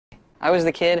I was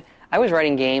the kid. I was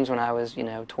writing games when I was,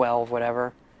 12,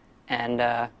 whatever. And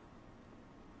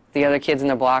the other kids in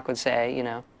the block would say,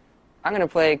 I'm going to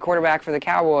play quarterback for the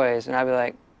Cowboys. And I'd be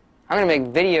like, I'm going to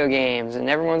make video games, and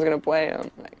everyone's going to play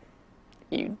them. Like,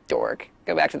 you dork.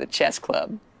 Go back to the chess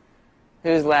club.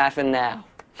 Who's laughing now?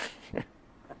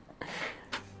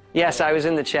 Yes, I was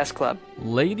in the chess club.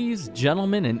 Ladies,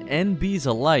 gentlemen, and NBs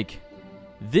alike,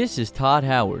 this is Todd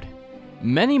Howard.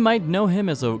 Many might know him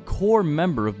as a core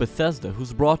member of Bethesda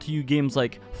who's brought to you games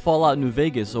like Fallout New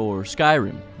Vegas or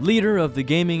Skyrim. Leader of the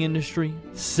gaming industry,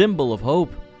 symbol of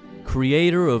hope,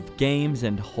 creator of games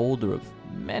and holder of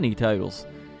many titles.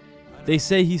 They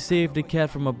say he saved a cat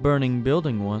from a burning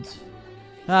building once.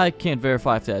 I can't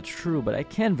verify if that's true, but I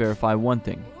can verify one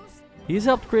thing. He's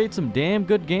helped create some damn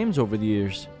good games over the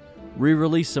years.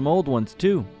 Re-released some old ones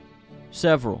too.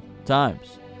 Several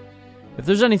times. If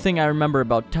there's anything I remember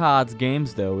about Todd's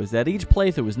games though, is that each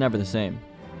playthrough was never the same.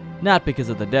 Not because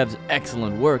of the dev's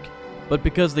excellent work, but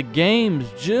because the games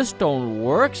just don't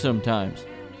work sometimes.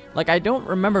 Like, I don't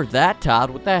remember that, Todd.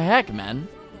 What the heck, man?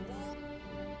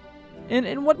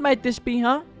 And what might this be,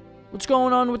 huh? What's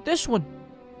going on with this one?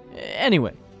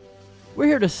 Anyway, we're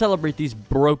here to celebrate these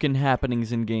broken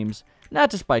happenings in games, not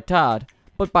just by Todd,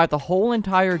 but by the whole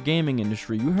entire gaming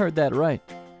industry. You heard that right.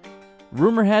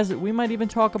 Rumor has it we might even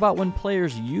talk about when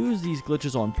players use these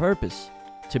glitches on purpose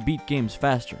to beat games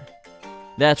faster.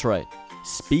 That's right,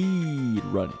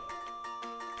 speedrunning.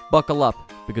 Buckle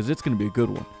up, because it's going to be a good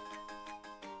one.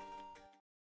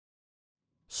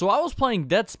 So I was playing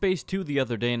Dead Space 2 the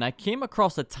other day and I came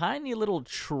across a tiny little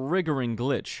triggering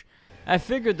glitch. I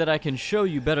figured that I can show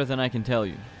you better than I can tell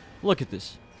you. Look at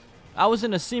this. I was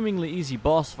in a seemingly easy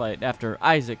boss fight after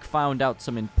Isaac found out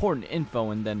some important info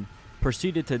and then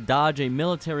proceeded to dodge a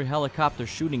military helicopter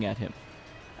shooting at him.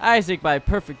 Isaac, by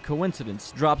perfect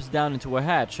coincidence, drops down into a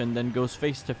hatch and then goes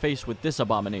face to face with this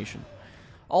abomination.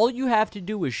 All you have to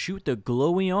do is shoot the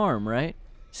glowy arm, right?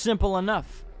 Simple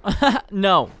enough.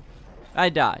 No. I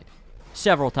died.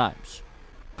 Several times.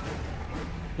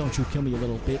 Don't you kill me, you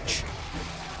little bitch.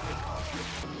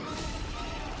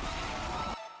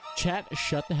 Chat,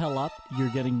 shut the hell up. You're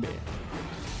getting banned.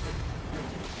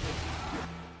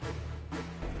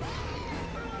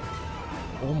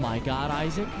 Oh my god,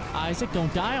 Isaac. Isaac,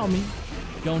 don't die on me.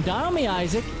 Don't die on me,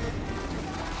 Isaac.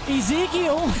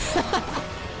 Ezekiel!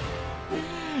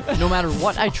 No matter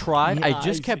what I tried, I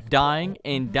just kept dying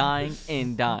and dying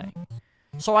and dying.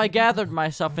 So I gathered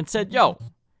myself and said, yo,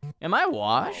 am I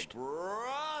washed?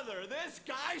 Brother, this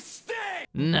guy stinks!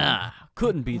 Nah,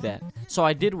 couldn't be that. So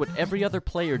I did what every other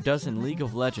player does in League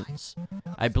of Legends.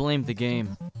 I blamed the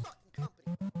game.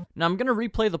 Now I'm gonna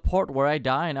replay the part where I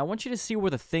die, and I want you to see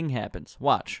where the thing happens.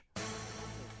 Watch.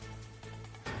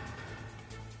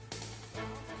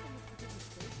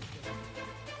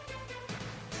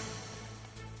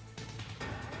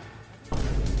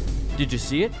 Did you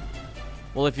see it?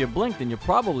 Well, if you blinked, then you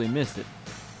probably missed it.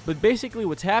 But basically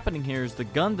what's happening here is the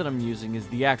gun that I'm using is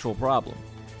the actual problem.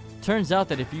 Turns out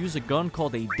that if you use a gun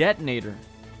called a detonator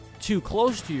too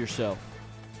close to yourself,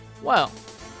 well,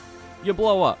 you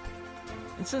blow up.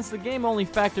 And since the game only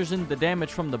factors in the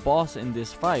damage from the boss in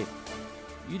this fight,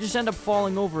 you just end up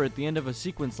falling over at the end of a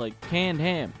sequence like canned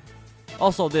ham.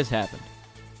 Also, this happened.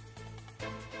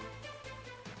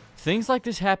 Things like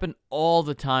this happen all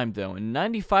the time though, and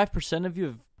 95% of you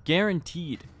have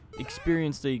guaranteed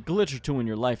experienced a glitch or two in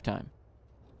your lifetime.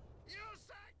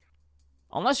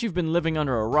 Unless you've been living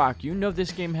under a rock, you know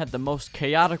this game had the most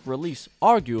chaotic release,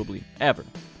 arguably, ever.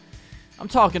 I'm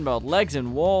talking about legs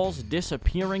and walls,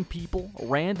 disappearing people,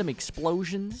 random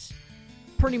explosions.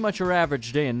 Pretty much your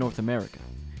average day in North America.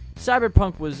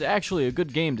 Cyberpunk was actually a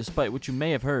good game despite what you may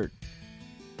have heard.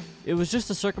 It was just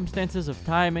the circumstances of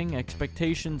timing,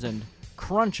 expectations, and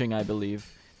crunching, I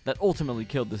believe, that ultimately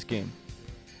killed this game.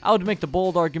 I would make the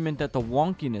bold argument that the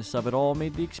wonkiness of it all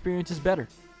made the experiences better.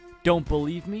 Don't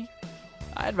believe me?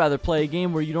 I'd rather play a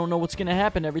game where you don't know what's going to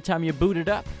happen every time you boot it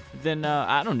up than,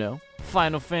 I don't know,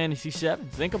 Final Fantasy VII.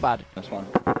 Think about it. That's one.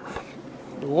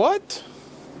 What?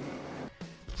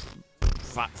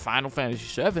 Final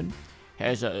Fantasy VII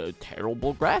has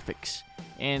terrible graphics.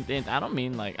 And I don't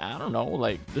mean, like, I don't know,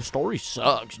 like, the story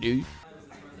sucks, dude.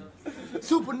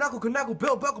 Super knuckle, knuckle,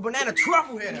 bell buckle, banana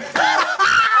truffle header.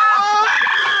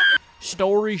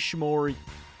 Story schmory.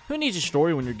 Who needs a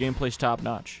story when your gameplay's top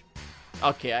notch?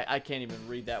 Okay, I can't even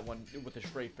read that one with a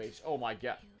straight face. Oh my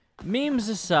god. Memes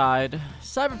aside,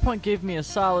 Cyberpunk gave me a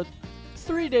solid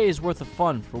 3 days worth of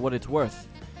fun for what it's worth.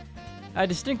 I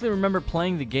distinctly remember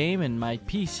playing the game and my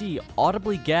PC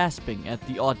audibly gasping at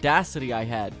the audacity I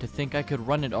had to think I could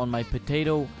run it on my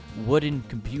potato wooden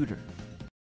computer.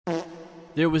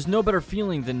 There was no better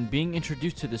feeling than being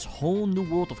introduced to this whole new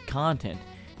world of content,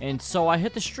 and so I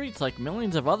hit the streets like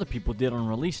millions of other people did on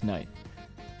release night.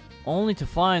 Only to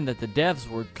find that the devs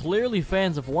were clearly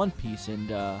fans of One Piece,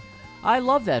 and I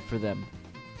love that for them.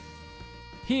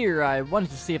 Here, I wanted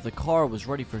to see if the car was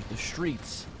ready for the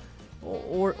streets,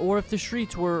 or if the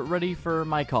streets were ready for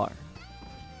my car.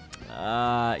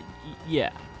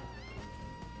 Yeah.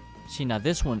 See, now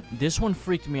this one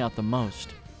freaked me out the most.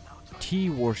 Tea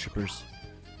worshippers.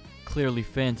 Clearly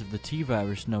fans of the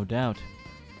T-virus, no doubt.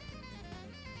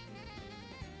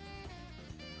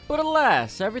 But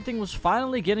alas, everything was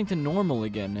finally getting to normal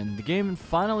again, and the game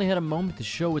finally had a moment to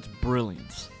show its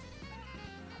brilliance.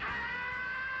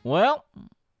 Well,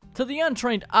 to the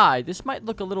untrained eye, this might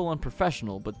look a little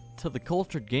unprofessional, but to the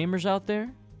cultured gamers out there,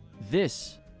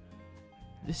 this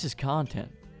is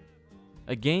content.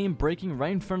 A game breaking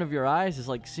right in front of your eyes is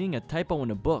like seeing a typo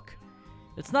in a book.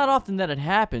 It's not often that it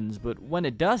happens, but when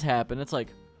it does happen, it's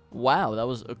like, wow, that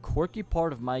was a quirky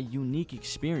part of my unique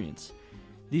experience.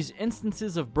 These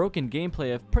instances of broken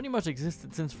gameplay have pretty much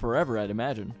existed since forever, I'd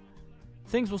imagine.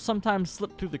 Things will sometimes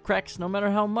slip through the cracks no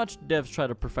matter how much devs try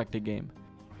to perfect a game.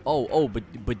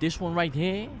 But this one right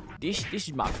here, this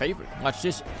is my favorite. Watch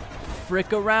this.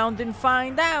 Frick around and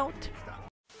find out.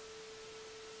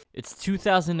 It's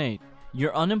 2008.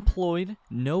 You're unemployed,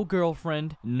 no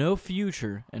girlfriend, no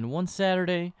future, and one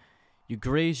Saturday, you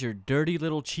graze your dirty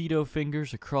little Cheeto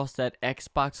fingers across that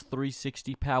Xbox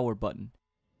 360 power button.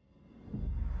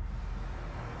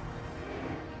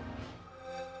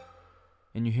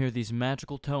 And you hear these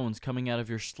magical tones coming out of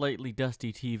your slightly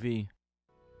dusty TV.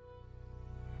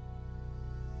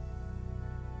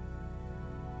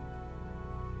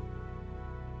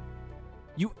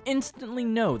 You instantly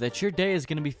know that your day is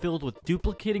going to be filled with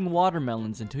duplicating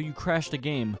watermelons until you crash the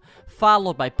game,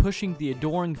 followed by pushing the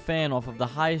adoring fan off of the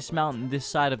highest mountain this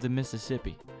side of the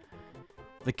Mississippi.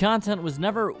 The content was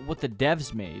never what the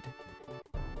devs made,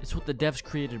 it's what the devs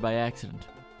created by accident.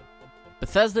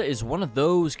 Bethesda is one of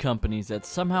those companies that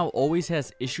somehow always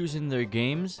has issues in their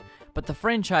games, but the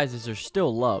franchises are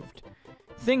still loved.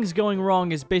 Things going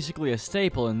wrong is basically a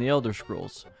staple in the Elder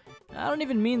Scrolls. I don't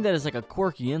even mean that as like a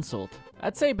quirky insult.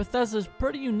 I'd say Bethesda's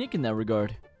pretty unique in that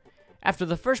regard. After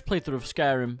the first playthrough of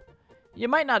Skyrim, you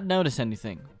might not notice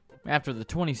anything. After the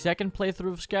 22nd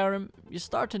playthrough of Skyrim, you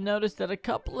start to notice that a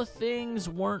couple of things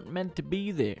weren't meant to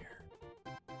be there.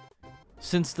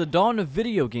 Since the dawn of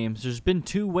video games, there's been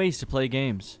two ways to play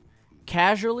games.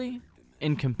 Casually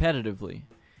and competitively.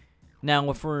 Now,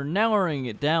 if we're narrowing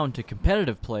it down to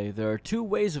competitive play, there are two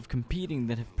ways of competing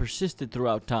that have persisted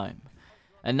throughout time.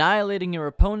 Annihilating your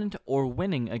opponent or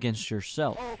winning against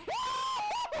yourself.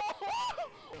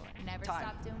 Never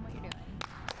stop doing what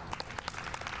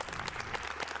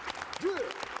you're doing.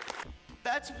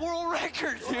 That's world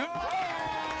record, dude.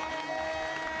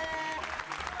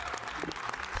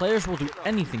 Players will do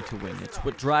anything to win. It's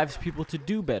what drives people to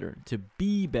do better, to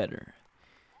be better.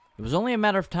 It was only a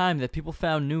matter of time that people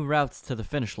found new routes to the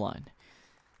finish line.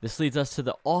 This leads us to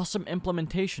the awesome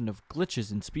implementation of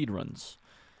glitches in speedruns.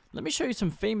 Let me show you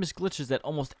some famous glitches that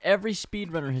almost every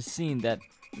speedrunner has seen that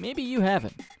maybe you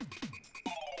haven't.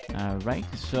 Alright,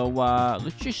 so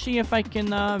let's just see if I can,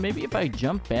 maybe if I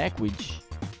jump backwards,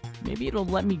 maybe it'll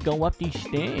let me go up these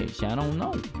stairs. I don't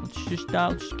know. Let's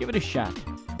just give it a shot.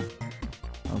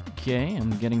 Okay,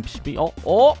 I'm getting speed.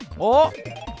 Oh!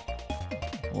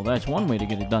 Well, that's one way to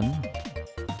get it done.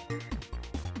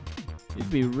 It'd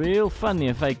be real funny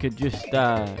if I could just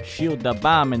shield the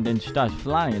bomb and then start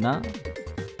flying, huh?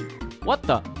 What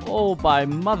the? Oh, by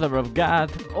mother of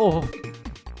God. Oh.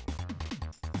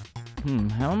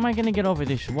 How am I gonna get over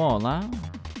this wall, huh?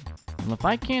 Well, if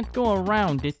I can't go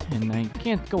around it and I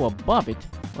can't go above it,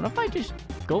 what if I just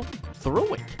go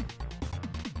through it?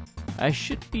 I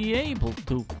should be able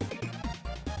to.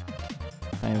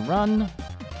 If I run.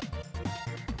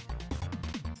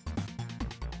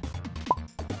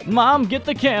 Mom, get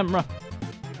the camera.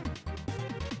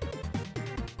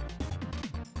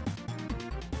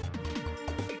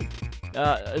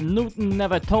 Newton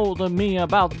never told me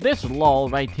about this law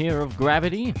right here of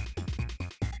gravity.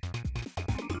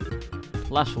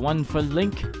 +1 for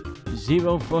Link,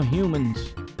 0 for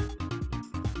humans.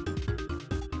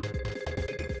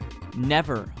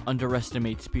 Never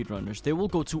underestimate speedrunners. They will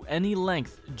go to any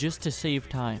length just to save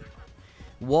time.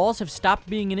 Walls have stopped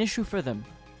being an issue for them.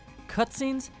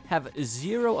 Cutscenes have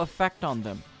 0 effect on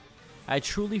them. I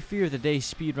truly fear the day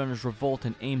speedrunners revolt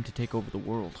and aim to take over the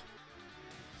world.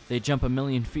 They jump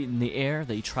 1,000,000 feet in the air,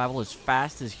 they travel as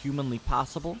fast as humanly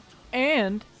possible,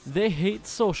 and they hate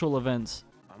social events.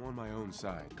 I'm on my own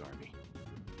side, Garvey.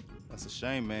 That's a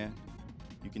shame, man.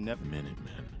 You can never... Minute,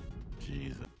 man.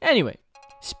 Anyway,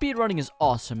 speedrunning is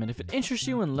awesome, and if it interests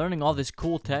you in learning all this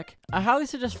cool tech, I highly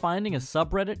suggest finding a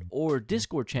subreddit or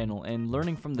Discord channel and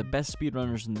learning from the best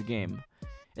speedrunners in the game.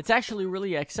 It's actually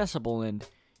really accessible, and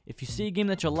if you see a game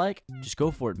that you like, just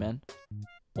go for it, man.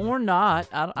 Or not.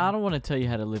 I don't want to tell you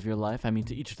how to live your life. I mean,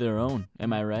 to each their own,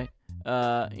 am I right?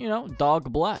 You know,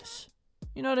 dog bless.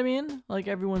 You know what I mean? Like,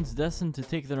 everyone's destined to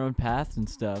take their own paths and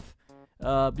stuff.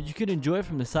 But you could enjoy it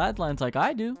from the sidelines like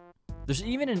I do. There's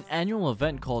even an annual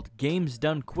event called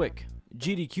GamesDoneQuick,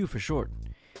 GDQ for short.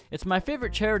 It's my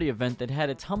favorite charity event that had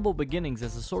its humble beginnings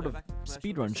as a sort of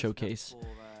speedrun showcase.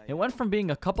 It went from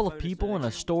being a couple of people in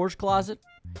a storage closet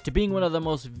to being one of the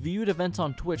most viewed events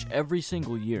on Twitch every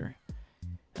single year.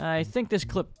 I think this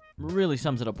clip really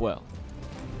sums it up well.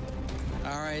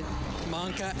 Alright,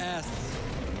 Monka S.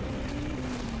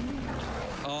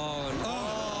 Oh,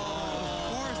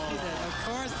 of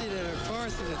course he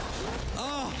did.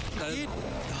 Oh,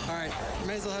 alright,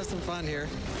 may as well have some fun here.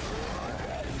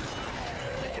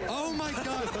 Oh my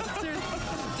god,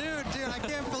 dude, I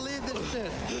can't believe this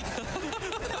shit.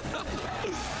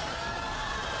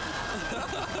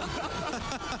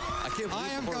 I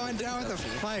am going down with a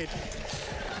fight.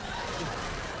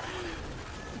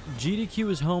 GDQ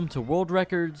is home to world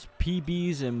records,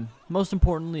 PBs, and most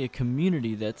importantly, a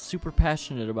community that's super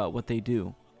passionate about what they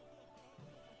do.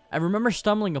 I remember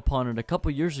stumbling upon it a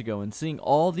couple years ago and seeing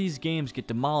all these games get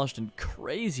demolished in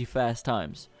crazy fast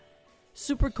times.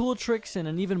 Super cool tricks and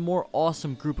an even more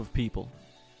awesome group of people.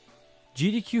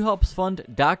 GDQ helps fund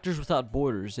Doctors Without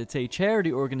Borders. It's a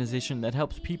charity organization that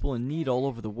helps people in need all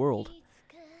over the world.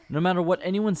 No matter what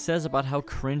anyone says about how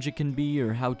cringe it can be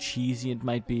or how cheesy it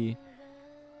might be,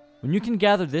 when you can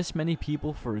gather this many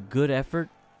people for a good effort,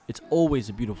 it's always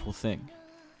a beautiful thing.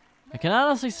 I can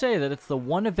honestly say that it's the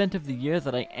one event of the year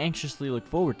that I anxiously look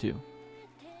forward to.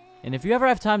 And if you ever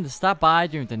have time to stop by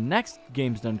during the next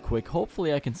GamesDoneQuick,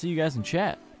 hopefully I can see you guys in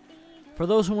chat. For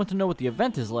those who want to know what the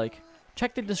event is like,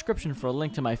 check the description for a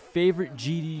link to my favorite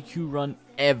GDQ run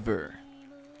ever.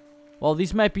 While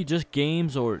these might be just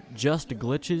games or just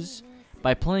glitches,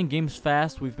 by playing games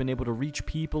fast, we've been able to reach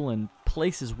people and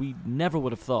places we never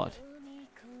would have thought.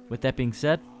 With that being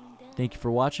said, thank you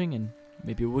for watching, and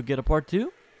maybe we'll get a part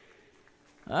 2?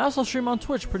 I also stream on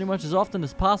Twitch pretty much as often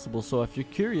as possible, so if you're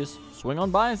curious, swing on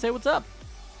by and say what's up.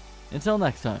 Until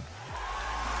next time.